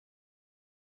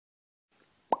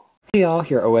Hey all,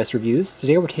 here are OS Reviews.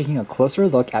 Today we're taking a closer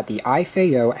look at the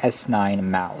iFeyo S9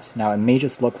 mouse. Now it may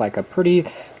just look like a pretty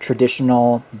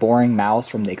traditional, boring mouse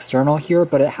from the external here,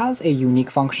 but it has a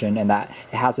unique function in that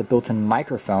it has a built-in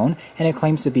microphone, and it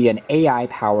claims to be an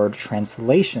AI-powered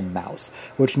translation mouse,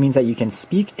 which means that you can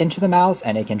speak into the mouse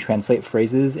and it can translate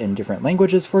phrases in different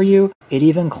languages for you. It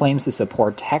even claims to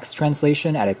support text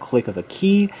translation at a click of a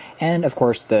key, and of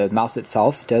course the mouse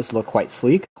itself does look quite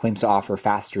sleek, claims to offer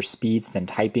faster speeds than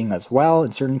typing as well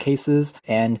in certain cases,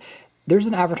 and there's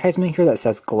an advertisement here that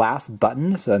says glass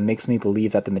button, so it makes me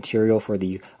believe that the material for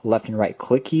the left and right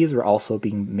click keys are also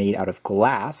being made out of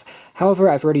glass. However,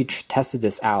 I've already tested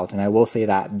this out, and I will say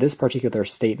that this particular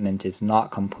statement is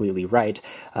not completely right.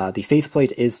 The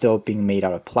faceplate is still being made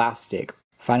out of plastic.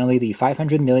 Finally, the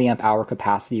 500 mAh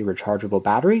capacity rechargeable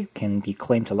battery can be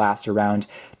claimed to last around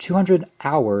 200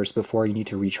 hours before you need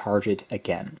to recharge it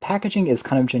again. Packaging is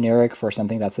kind of generic for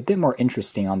something that's a bit more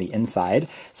interesting on the inside.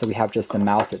 So we have just the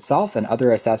mouse itself, and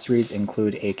other accessories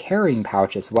include a carrying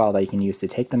pouch as well that you can use to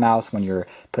take the mouse when you're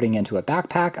putting it into a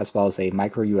backpack, as well as a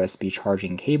micro USB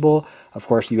charging cable. Of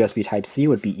course, USB Type-C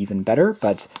would be even better,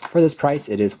 but for this price,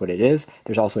 it is what it is.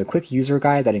 There's also a quick user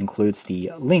guide that includes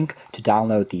the link to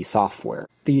download the software.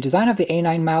 The design of the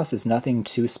A9 mouse is nothing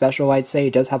too special, I'd say.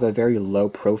 It does have a very low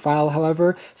profile,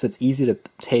 however, so it's easy to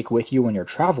take with you when you're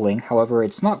traveling. However,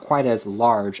 it's not quite as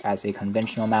large as a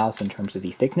conventional mouse in terms of the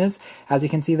thickness, as you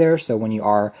can see there. So when you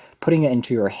are putting it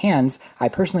into your hands, I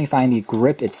personally find the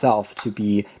grip itself to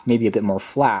be maybe a bit more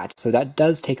flat, so that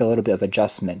does take a little bit of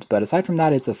adjustment. But aside from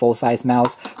that, it's a full-size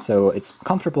mouse, so it's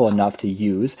comfortable enough to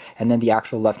use. And then the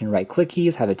actual left and right click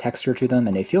keys have a texture to them,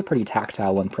 and they feel pretty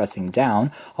tactile when pressing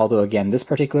down, although again,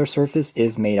 this particular surface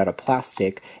is made out of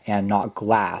plastic and not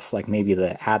glass, like maybe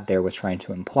the ad there was trying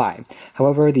to imply.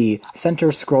 However, the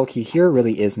center scroll key here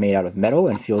really is made out of metal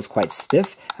and feels quite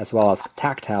stiff, as well as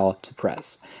tactile to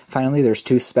press. Finally, there's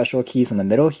two special keys in the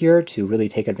middle here to really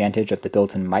take advantage of the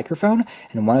built-in microphone,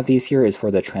 and one of these here is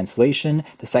for the translation.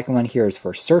 The second one here is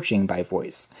for searching by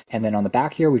voice. And then on the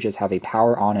back here, we just have a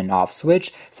power on and off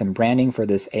switch, some branding for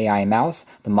this AI mouse.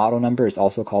 The model number is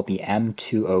also called the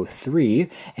M203,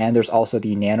 and there's also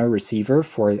the nano receiver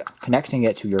for connecting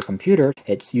it to your computer.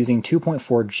 It's using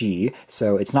 2.4G,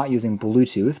 so it's not using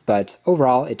Bluetooth, but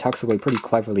overall it tucks away pretty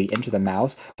cleverly into the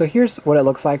mouse. So here's what it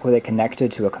looks like with it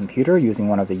connected to a computer using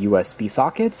one of the USB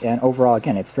sockets, and overall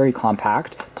again it's very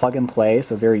compact, plug and play,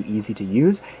 so very easy to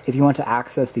use. If you want to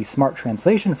access the smart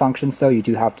translation functions though, you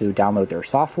do have to download their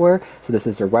software. So this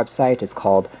is their website, it's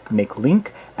called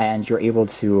MacLink, and you're able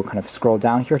to kind of scroll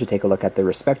down here to take a look at the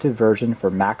respective version for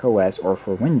macOS or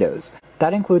for Windows.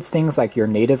 That includes things like your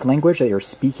native language that you're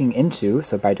speaking into,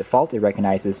 so by default it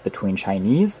recognizes between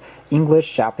Chinese,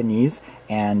 English, Japanese,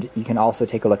 and you can also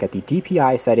take a look at the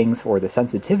DPI settings for the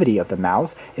sensitivity of the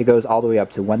mouse. It goes all the way up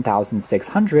to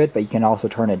 1600, but you can also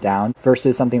turn it down.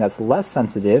 Versus something that's less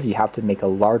sensitive, you have to make a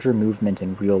larger movement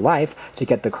in real life to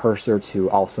get the cursor to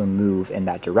also move in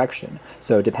that direction.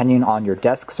 So depending on your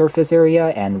desk surface area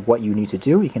and what you need to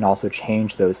do, you can also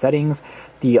change those settings.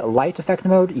 The light effect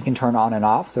mode you can turn on and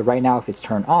off, so right now if it's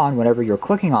turned on, whenever you're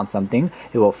clicking on something,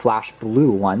 it will flash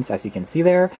blue once, as you can see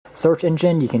there. Search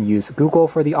engine, you can use Google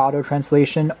for the auto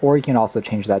translation, or you can also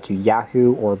change that to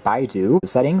Yahoo or Baidu.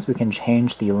 Settings, we can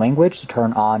change the language to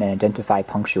turn on and identify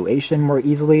punctuation more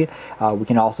easily. We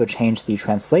can also change the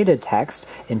translated text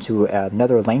into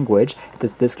another language.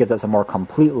 This gives us a more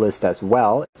complete list as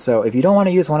well. So if you don't want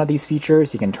to use one of these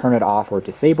features, you can turn it off or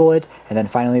disable it. And then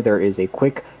finally, there is a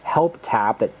quick help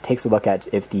tab that takes a look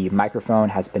at if the microphone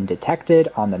has been detected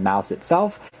on the mouse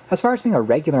itself. As far as being a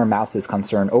regular mouse is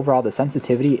concerned, overall the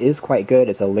sensitivity is quite good.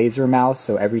 It's a laser mouse,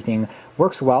 so everything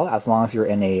works well as long as you're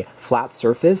in a flat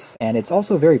surface, and it's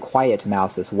also a very quiet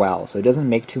mouse as well, so it doesn't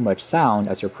make too much sound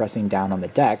as you're pressing down on the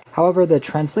deck. However, the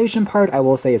translation part, I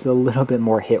will say, is a little bit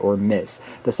more hit or miss.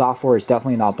 The software is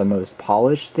definitely not the most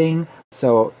polished thing,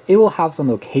 so it will have some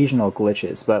occasional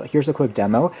glitches, but here's a quick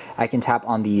demo. I can tap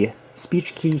on the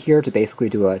speech key here to basically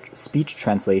do a speech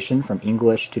translation from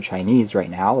English to Chinese right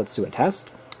now. Let's do a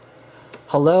test.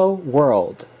 Hello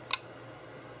world.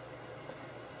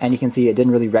 And you can see it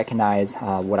didn't really recognize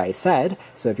what I said,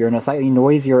 so if you're in a slightly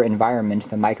noisier environment,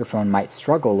 the microphone might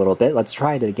struggle a little bit. Let's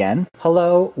try it again.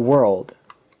 Hello world.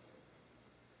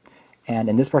 And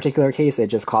in this particular case, it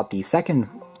just caught the second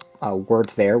word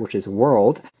there, which is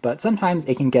world, but sometimes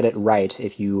it can get it right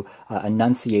if you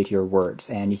enunciate your words.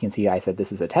 And you can see I said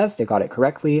this is a test, it got it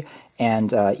correctly,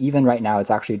 and even right now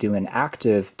it's actually doing an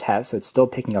active test, so it's still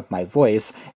picking up my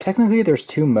voice. Technically there's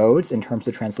two modes in terms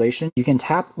of translation. You can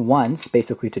tap once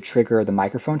basically to trigger the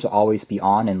microphone to always be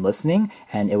on and listening,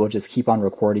 and it will just keep on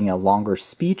recording a longer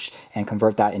speech and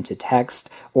convert that into text,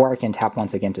 or I can tap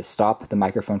once again to stop the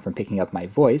microphone from picking up my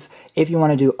voice. If you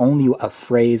want to do only a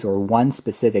phrase or one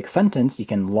specific sentence, you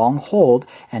can long hold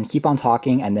and keep on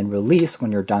talking and then release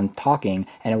when you're done talking,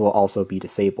 and it will also be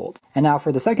disabled. And now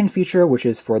for the second feature, which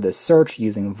is for the search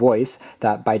using voice,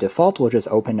 that by default will just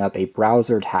open up a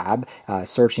browser tab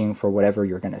searching for whatever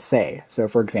you're going to say. So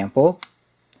for example,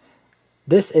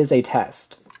 this is a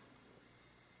test.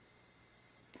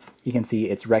 You can see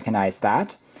it's recognized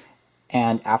that.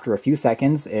 And after a few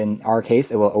seconds, in our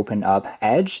case, it will open up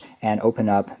Edge and open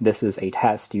up this is a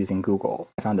test using Google.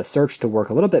 I found the search to work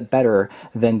a little bit better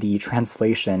than the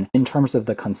translation in terms of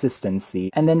the consistency.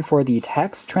 And then for the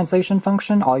text translation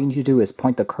function, all you need to do is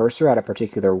point the cursor at a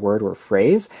particular word or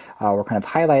phrase, or kind of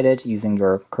highlight it using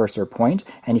your cursor point,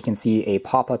 and you can see a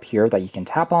pop-up here that you can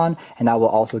tap on, and that will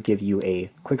also give you a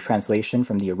quick translation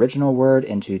from the original word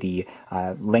into the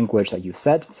language that you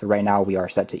set. So right now we are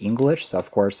set to English, so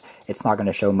of course it's not going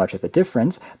to show much of a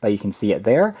difference, but you can see it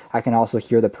there. I can also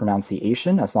hear the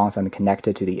pronunciation as long as I'm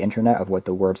connected to the internet of what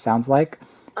the word sounds like.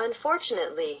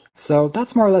 Unfortunately. So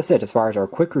that's more or less it as far as our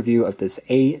quick review of this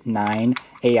A9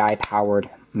 AI-powered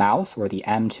mouse, or the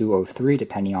M203,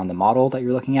 depending on the model that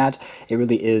you're looking at. It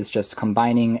really is just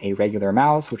combining a regular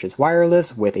mouse, which is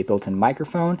wireless, with a built-in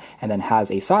microphone, and then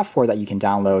has a software that you can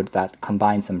download that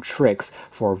combines some tricks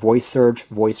for voice search,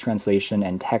 voice translation,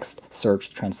 and text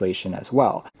search translation as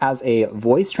well. As a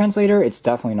voice translator, it's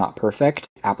definitely not perfect.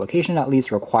 Application at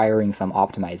least requiring some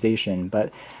optimization,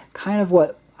 but kind of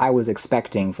what I was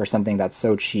expecting for something that's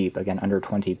so cheap, again, under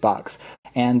 20 bucks.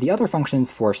 And the other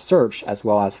functions for search as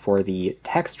well as for the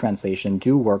text translation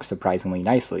do work surprisingly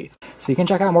nicely. So you can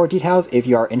check out more details if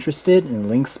you are interested in the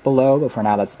links below, but for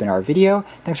now that's been our video.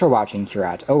 Thanks for watching here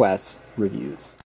at OS Reviews.